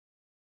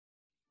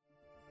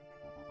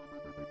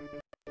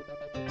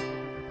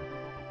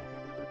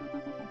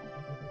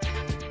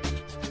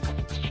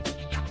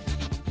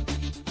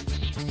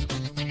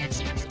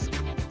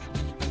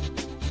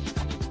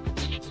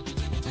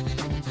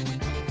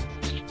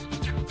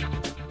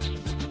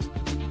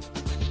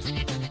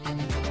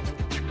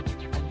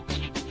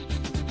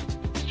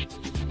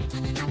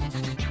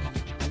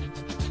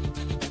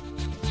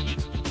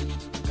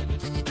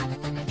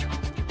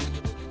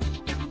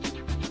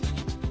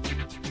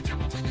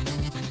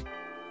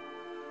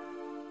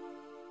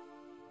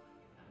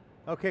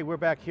Okay, we're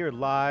back here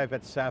live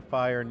at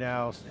Sapphire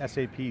now,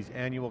 SAP's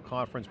annual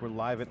conference. We're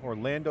live at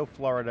Orlando,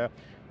 Florida.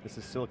 This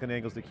is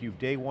SiliconANGLE's theCUBE,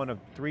 day one of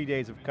 3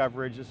 days of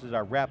coverage. This is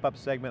our wrap-up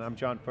segment. I'm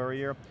John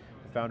Furrier,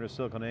 the founder of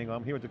SiliconANGLE.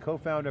 I'm here with the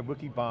co-founder of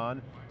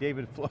Wikibon,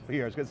 David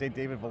Floyer. I was going to say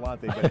David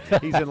Vellante,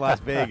 but he's in Las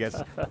Vegas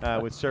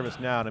with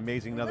ServiceNow, an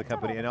amazing another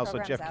company, and also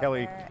Jeff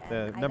Kelly,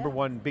 the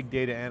 #1 big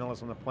data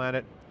analyst on the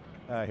planet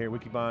here at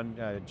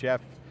Wikibon. Jeff,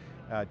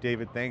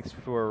 David, thanks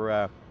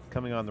for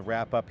coming on the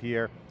wrap-up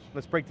here.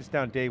 Let's break this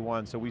down day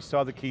one. So we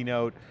saw the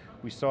keynote,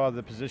 we saw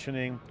the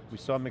positioning, we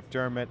saw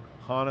McDermott,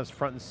 HANA's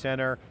front and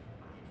center.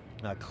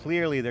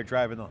 Clearly they're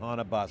driving the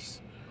HANA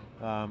bus,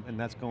 and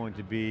that's going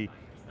to be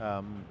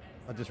a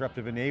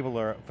disruptive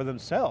enabler for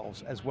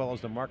themselves as well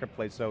as the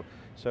marketplace. So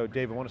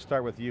Dave, I want to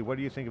start with you. What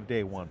do you think of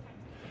day one?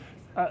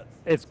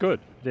 It's good.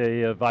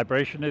 The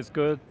vibration is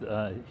good.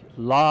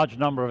 Large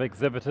number of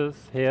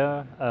exhibitors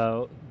here.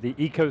 The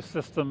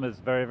ecosystem is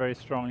very, very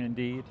strong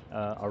indeed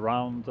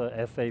around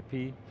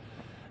SAP.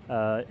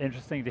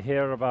 Interesting to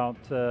hear about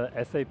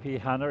SAP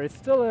HANA. It's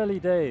still early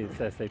days,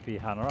 SAP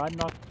HANA. I'm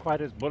not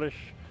quite as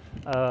bullish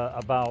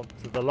about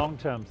the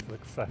long-term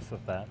success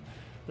of that.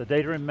 The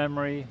data in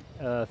memory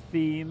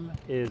theme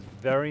is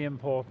very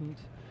important.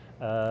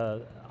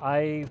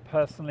 I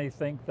personally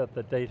think that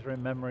the data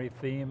in memory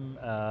theme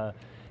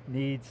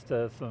needs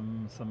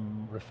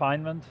some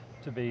refinement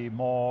to be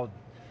more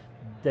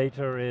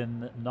data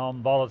in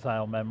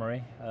non-volatile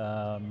memory.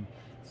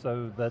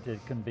 So that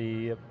it can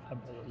be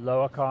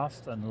lower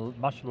cost and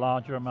much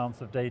larger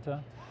amounts of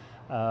data.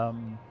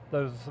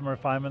 Those are some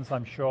refinements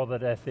I'm sure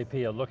that SAP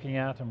are looking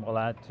at and will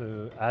add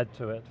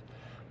to it.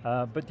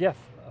 But yes,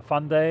 a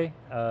fun day,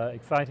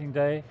 exciting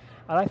day.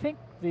 And I think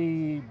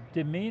the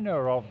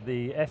demeanor of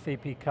the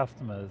SAP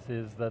customers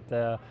is that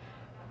they're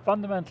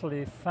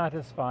fundamentally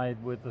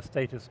satisfied with the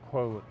status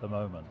quo at the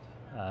moment.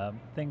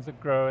 Things are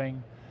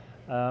growing,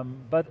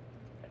 but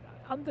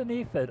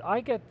underneath it, I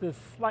get this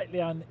slightly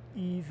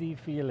uneasy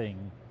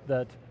feeling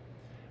that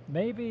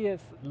maybe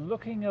it's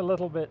looking a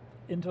little bit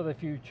into the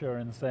future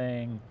and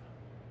saying,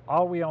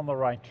 are we on the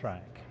right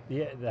track?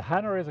 The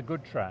HANA is a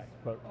good track,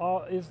 but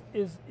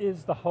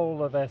is the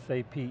whole of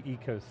SAP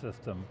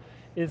ecosystem,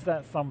 is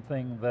that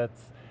something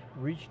that's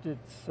reached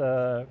its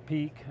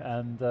peak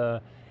and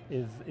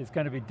is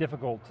going to be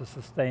difficult to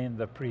sustain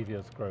the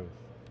previous growth?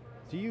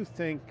 Do you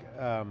think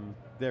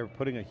they're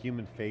putting a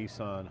human face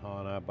on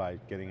HANA by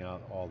getting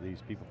out all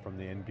these people from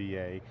the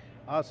NBA?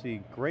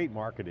 Obviously, great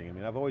marketing. I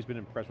mean, I've always been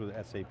impressed with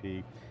SAP.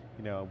 You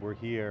know, we're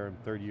here in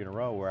third year in a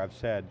row where I've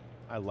said,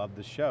 I love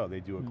the show.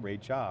 They do a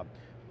great job.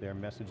 Their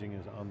messaging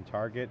is on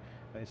target.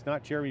 It's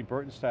not Jeremy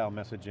Burton style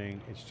messaging,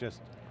 it's just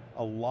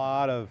a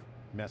lot of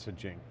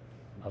messaging.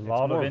 A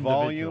lot of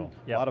volume,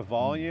 a lot of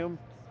volume.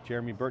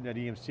 Jeremy Burton at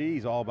EMC,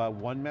 he's all about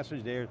one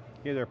message. Here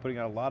they're putting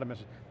out a lot of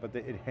messages, but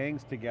it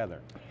hangs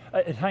together.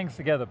 It hangs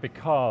together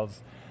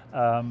because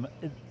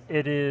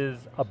it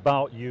is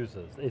about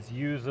users. It's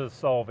users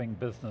solving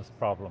business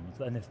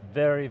problems, and it's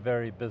very,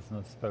 very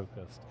business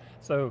focused.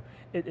 So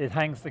it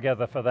hangs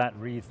together for that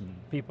reason.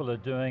 People are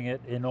doing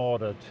it in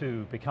order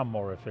to become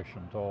more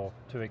efficient, or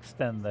to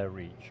extend their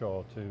reach,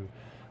 or to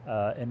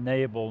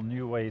enable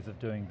new ways of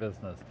doing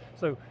business.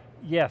 So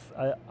yes,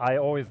 I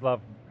always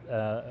love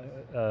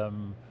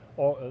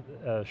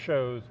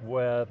shows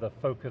where the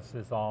focus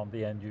is on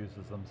the end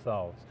users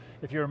themselves.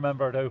 If you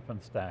remember at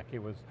OpenStack,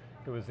 it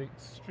was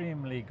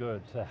extremely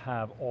good to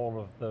have all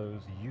of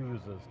those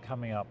users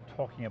coming up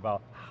talking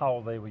about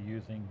how they were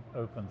using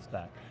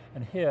OpenStack.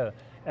 And here,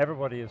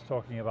 everybody is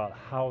talking about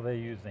how they're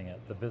using it,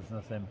 the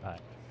business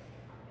impact.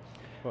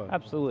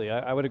 Absolutely,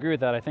 I would agree with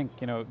that. I think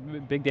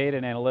big data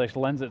and analytics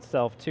lends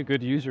itself to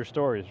good user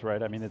stories,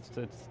 right? I mean,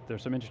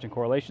 there's some interesting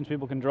correlations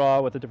people can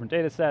draw with the different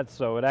data sets,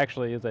 so it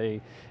actually is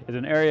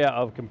an area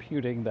of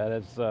computing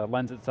that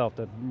lends itself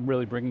to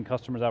really bringing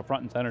customers out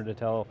front and center to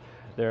tell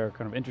their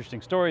kind of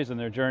interesting stories and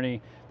their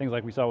journey. Things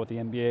like we saw with the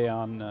NBA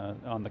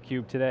on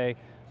theCUBE today,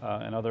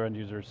 and other end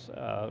users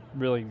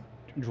really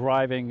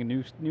driving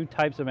new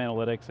types of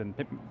analytics and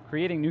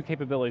creating new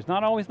capabilities.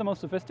 Not always the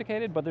most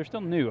sophisticated, but they're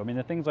still new. I mean,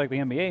 the things like the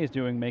NBA is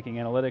doing, making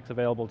analytics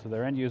available to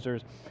their end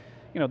users.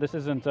 This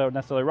isn't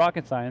necessarily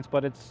rocket science,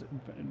 but it's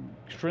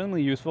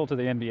extremely useful to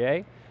the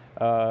NBA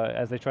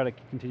as they try to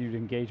continue to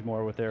engage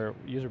more with their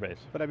user base.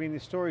 But I mean, the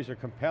stories are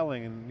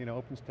compelling, and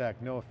OpenStack,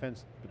 no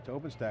offense to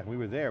OpenStack, we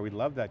were there, we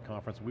loved that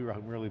conference, we were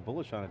really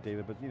bullish on it,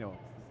 David, but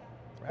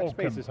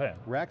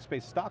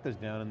Rackspace stock is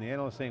down, and the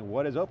analyst saying,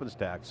 what is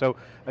OpenStack? So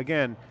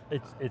again,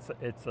 it's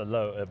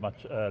a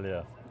much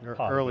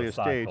earlier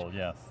stage.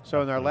 Yes.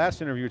 So in our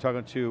last interview, we were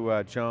talking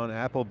to John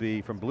Appleby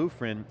from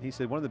Bluefin. He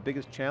said one of the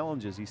biggest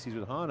challenges he sees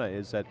with HANA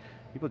is that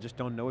people just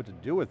don't know what to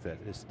do with it.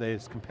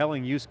 There's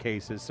compelling use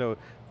cases, so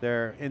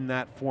they're in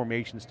that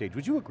formation stage.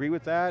 Would you agree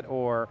with that,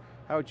 or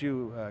how would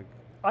you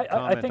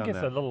I think it's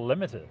a little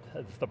limited,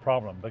 it's the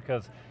problem,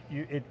 because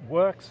it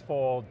works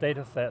for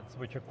data sets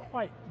which are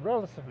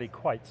relatively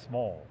quite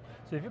small.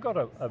 So if you've got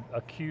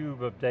a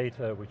cube of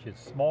data which is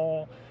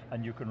small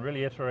and you can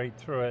really iterate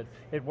through it,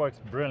 it works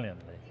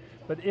brilliantly.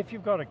 But if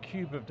you've got a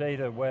cube of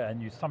data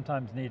and you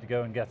sometimes need to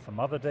go and get some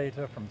other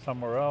data from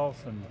somewhere else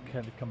and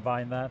kind of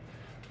combine that,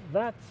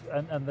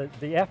 and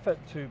the effort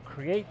to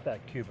create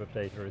that cube of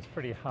data is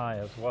pretty high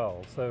as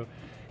well. So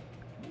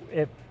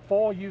if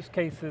for use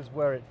cases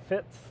where it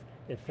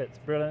fits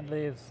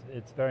brilliantly,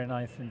 it's very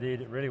nice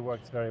indeed, it really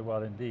works very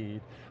well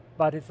indeed,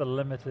 but it's a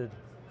limited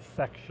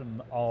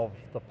section of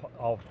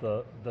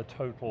the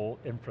total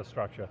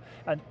infrastructure.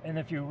 And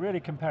if you really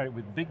compare it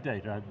with big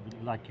data,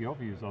 I'd like your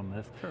views on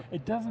this, sure.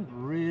 It doesn't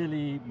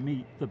really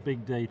meet the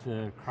big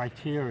data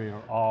criteria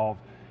of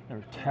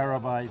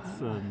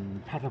terabytes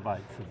and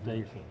petabytes of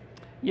data.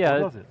 Yeah, or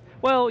does it?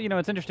 Well,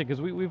 it's interesting because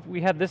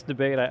we had this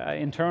debate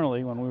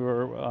internally when we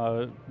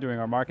were doing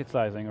our market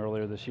sizing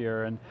earlier this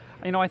year, and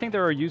I think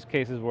there are use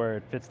cases where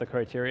it fits the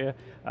criteria,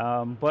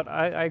 but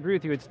I agree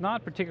with you. It's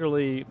not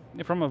particularly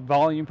from a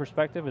volume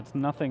perspective. It's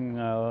nothing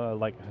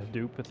like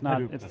Hadoop. It's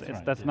not.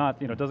 Hadoop, that's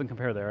not. It doesn't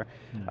compare there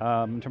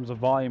in terms of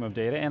volume of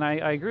data. And I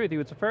agree with you.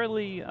 It's a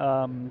fairly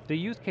the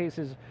use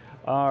cases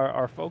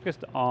are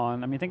focused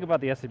on. Think about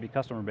the SAP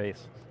customer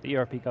base, the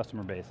ERP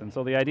customer base, and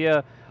so the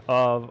idea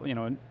of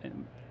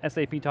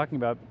SAP talking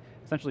about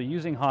essentially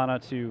using HANA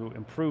to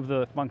improve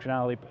the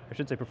functionality, I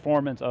should say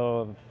performance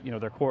of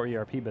their core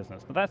ERP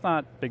business. But that's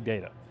not big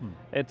data.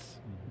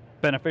 It's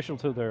beneficial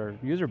to their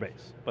user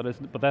base, but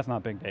that's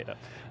not big data.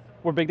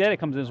 Where big data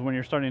comes in is when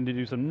you're starting to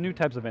do some new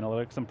types of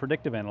analytics, some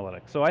predictive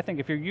analytics. So I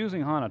think if you're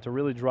using HANA to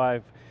really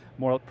drive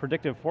more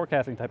predictive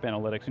forecasting type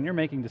analytics, and you're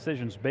making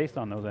decisions based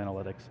on those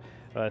analytics,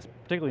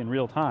 particularly in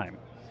real time,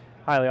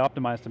 highly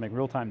optimized to make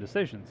real time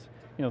decisions,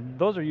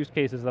 those are use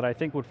cases that I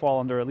think would fall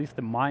under at least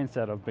the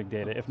mindset of big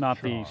data, if not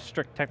the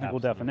strict technical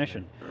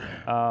definition.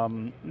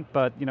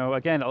 But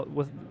again,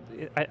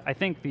 I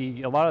think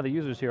a lot of the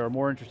users here are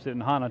more interested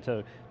in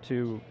HANA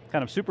to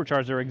kind of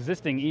supercharge their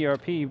existing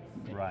ERP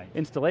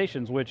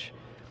installations, which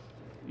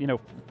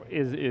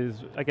is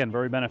again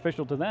very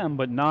beneficial to them,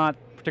 but not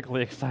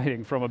particularly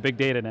exciting from a big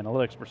data and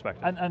analytics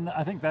perspective. And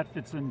I think that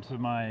fits into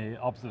my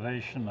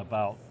observation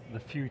about the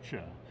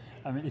future.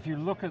 If you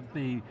look at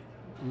the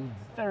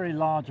very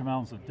large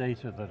amounts of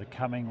data that are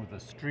coming, with the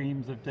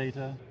streams of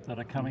data that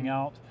are coming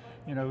out.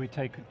 We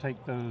take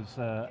those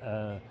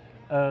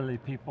early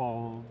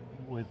people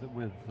with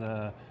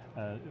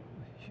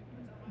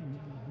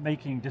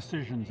making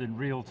decisions in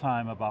real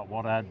time about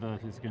what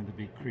advert is going to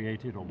be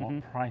created or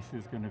what price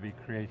is going to be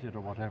created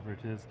or whatever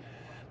it is.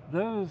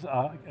 Those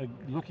are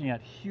looking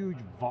at huge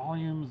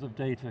volumes of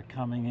data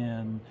coming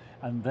in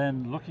and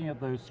then looking at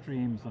those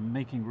streams and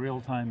making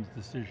real-time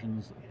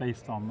decisions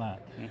based on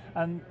that.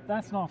 And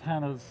that's not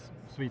HANA's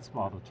sweet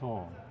spot at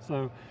all.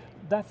 So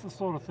that's the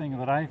sort of thing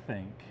that I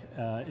think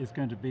is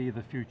going to be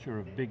the future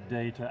of big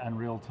data and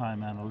real-time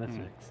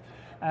analytics.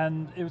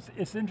 And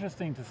it's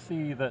interesting to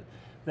see that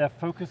they're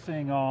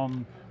focusing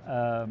on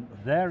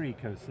their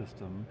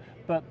ecosystem,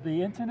 but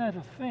the Internet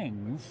of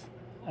Things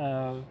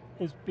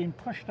is being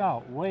pushed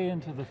out way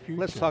into the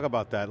future. Let's talk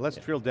about that. Let's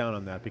drill down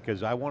on that,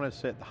 because I want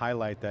to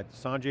highlight that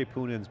Sanjay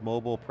Poonan's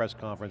mobile press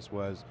conference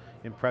was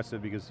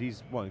impressive, because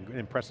he's an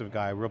impressive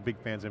guy, real big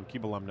fans of him,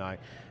 CUBE alumni.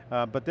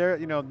 But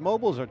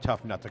mobiles are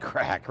tough nut to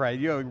crack, right?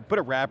 You put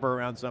a wrapper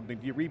around something,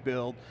 you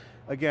rebuild.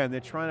 Again,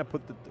 they're trying to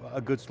put a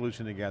good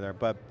solution together,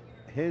 but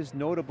his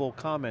notable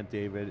comment,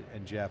 David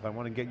and Jeff, I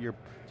want to get your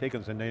take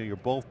on this. I know you're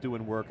both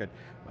doing work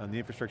on the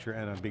infrastructure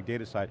and on big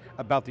data side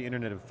about the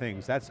Internet of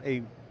Things. That's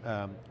a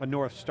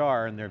North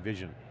Star in their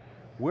vision.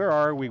 Where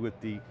are we with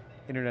the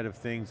Internet of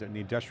Things and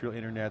the industrial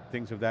internet,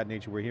 things of that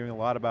nature? We're hearing a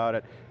lot about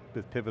it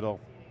with Pivotal.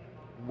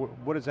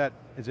 What is that?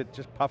 Is it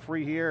just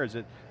puffery here? Is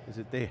it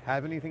they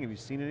have anything? Have you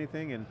seen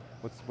anything? And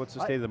what's the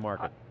state of the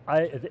market?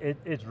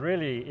 It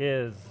really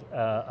is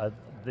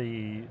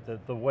the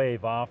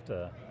wave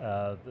after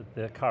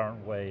the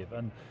current wave,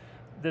 and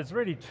there's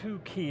really two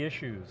key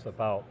issues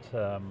about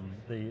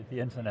the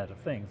Internet of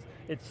Things.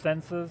 It's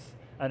sensors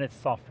and it's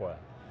software.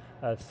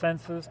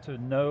 Sensors to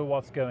know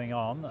what's going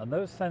on, and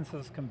those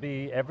sensors can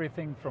be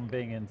everything from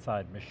being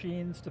inside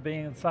machines to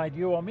being inside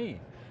you or me,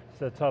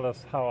 to tell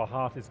us how our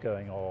heart is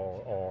going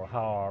or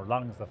how our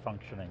lungs are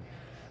functioning.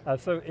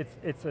 So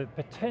it's a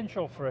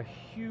potential for a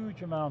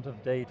huge amount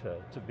of data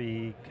to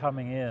be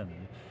coming in,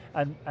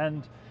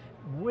 and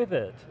with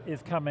it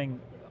is coming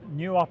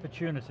new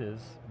opportunities,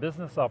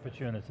 business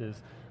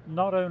opportunities,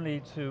 not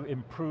only to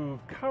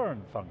improve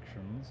current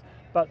functions,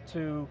 but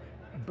to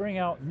bring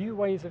out new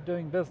ways of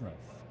doing business.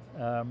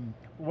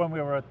 When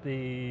we were at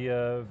the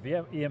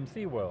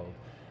EMC World,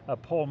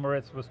 Paul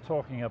Moritz was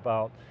talking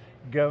about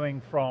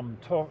going from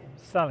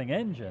selling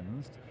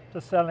engines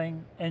to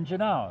selling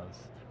engine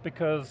hours,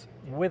 because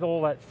with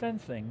all that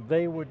sensing,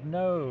 they would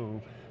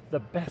know the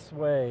best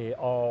way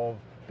of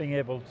being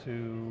able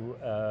to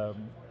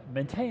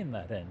maintain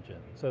that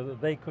engine, so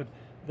that they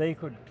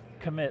could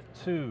commit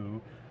to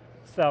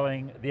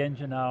selling the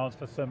engine hours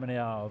for so many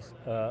hours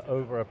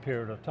over a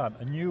period of time.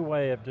 A new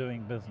way of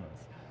doing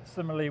business.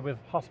 Similarly with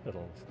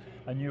hospitals,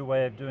 a new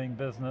way of doing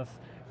business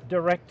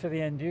direct to the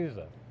end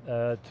user,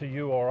 to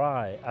you or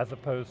I, as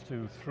opposed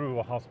to through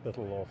a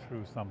hospital or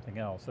through something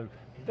else. So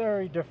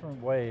very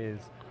different ways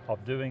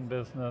of doing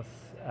business.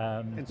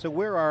 And so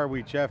where are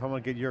we, Jeff? I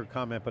want to get your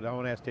comment, but I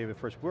want to ask David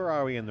first. Where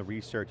are we in the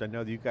research? I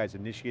know that you guys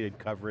initiated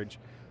coverage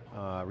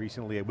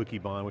recently at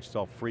Wikibon, which is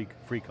all free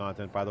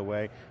content, by the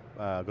way.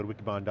 Go to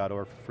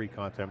wikibon.org for free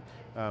content.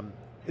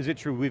 Is it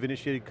true we've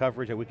initiated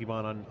coverage at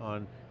Wikibon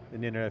on the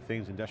Internet of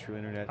Things, industrial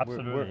internet?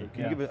 Absolutely.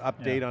 Can you give an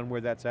update on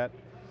where that's at?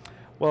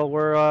 Well,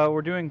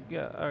 we're doing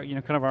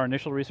kind of our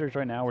initial research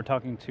right now. We're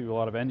talking to a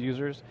lot of end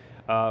users.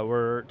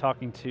 We're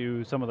talking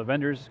to some of the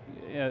vendors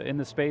in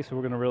the space who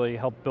are going to really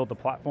help build the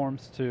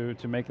platforms to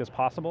make this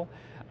possible.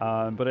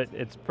 But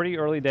it's pretty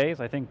early days.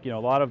 I think a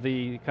lot of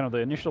the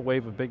initial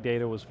wave of big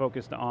data was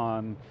focused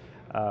on,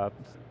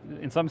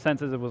 in some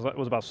senses, it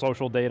was about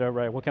social data,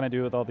 right? What can I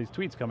do with all these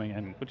tweets coming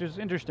in? Which is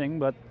interesting,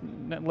 but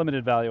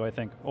limited value, I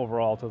think,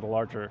 overall to the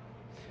larger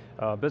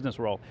business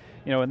world.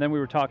 And then we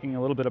were talking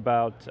a little bit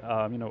about,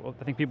 I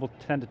think people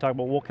tend to talk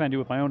about what can I do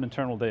with my own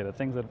internal data,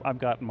 things that I've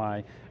got in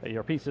my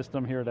ERP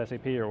system here at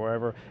SAP or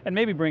wherever, and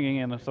maybe bringing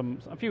in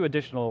a few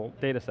additional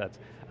data sets.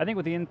 I think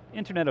with the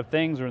Internet of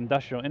Things or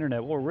industrial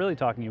internet, what we're really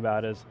talking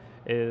about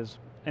is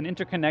an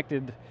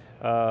interconnected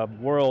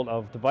world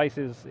of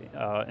devices,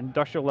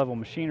 industrial level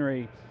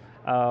machinery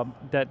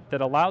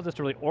that allows us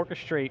to really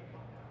orchestrate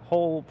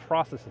whole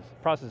processes,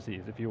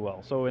 if you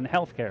will. So in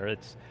healthcare,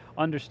 it's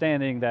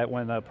understanding that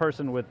when a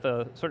person with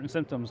certain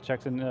symptoms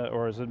checks in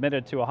or is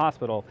admitted to a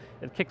hospital,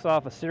 it kicks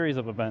off a series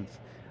of events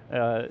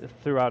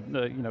throughout,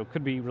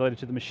 could be related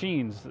to the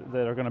machines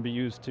that are going to be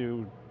used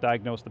to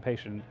diagnose the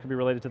patient. It could be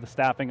related to the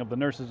staffing of the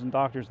nurses and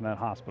doctors in that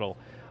hospital,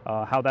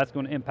 how that's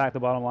going to impact the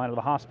bottom line of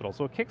the hospital.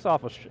 So it kicks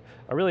off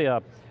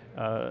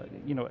a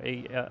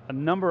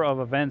number of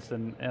events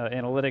and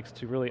analytics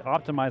to really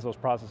optimize those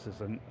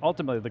processes, and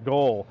ultimately the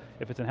goal,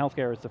 if it's in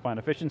healthcare, is to find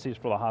efficiencies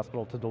for the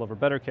hospital to deliver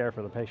better care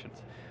for the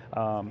patients.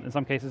 In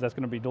some cases, that's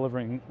going to be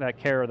delivering that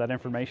care, that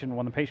information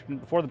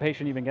before the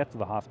patient even gets to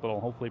the hospital,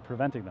 hopefully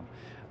preventing them.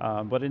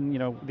 But in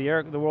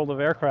the world of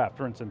aircraft,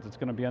 for instance, it's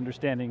going to be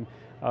understanding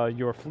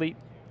your fleet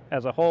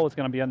as a whole. It's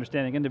going to be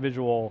understanding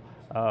individual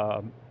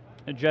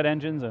jet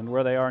engines and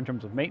where they are in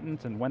terms of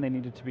maintenance and when they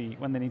need to be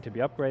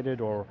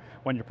upgraded, or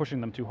when you're pushing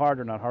them too hard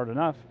or not hard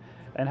enough,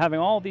 and having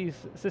all these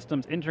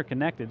systems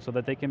interconnected so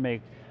that they can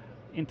make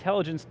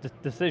intelligence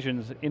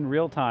decisions in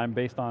real time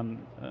based on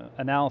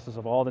analysis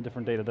of all the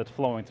different data that's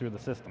flowing through the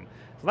system.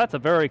 So that's a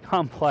very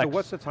complex. So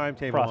what's the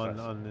timetable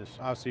on this?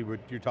 Obviously,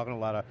 you're talking to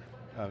a lot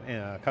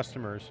of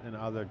customers and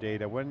other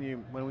data. When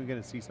are we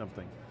going to see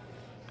something?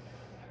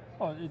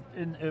 Well,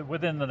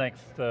 within the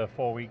next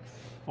 4 weeks,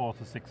 4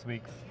 to 6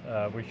 weeks,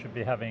 we should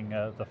be having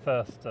the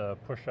first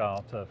push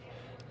out of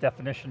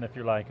definition, if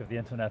you like, of the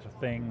Internet of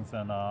Things,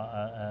 and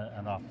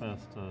our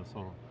first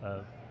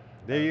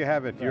there you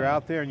have it. If you're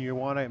out there and you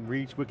want to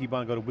reach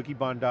Wikibon, go to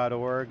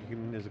wikibon.org.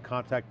 There's a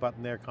contact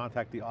button there.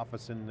 Contact the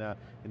office in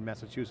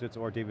Massachusetts,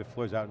 or David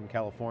Floyer's out in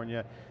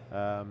California.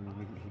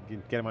 You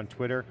can get him on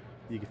Twitter.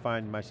 You can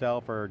find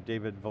myself or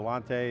David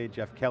Vellante,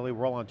 Jeff Kelly.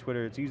 We're all on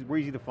Twitter. We're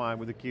easy to find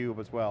with theCUBE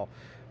as well.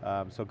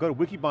 So go to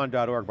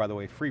wikibon.org, by the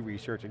way, free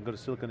research, and go to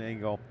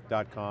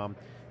siliconangle.com.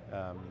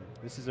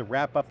 This is a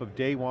wrap up of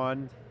day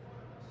one.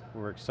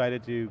 We're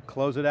excited to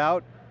close it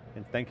out,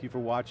 and thank you for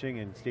watching,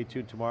 and stay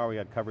tuned tomorrow. We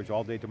got coverage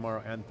all day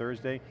tomorrow and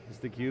Thursday. This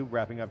is theCUBE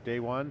wrapping up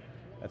day one.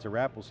 That's a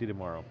wrap, we'll see you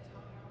tomorrow.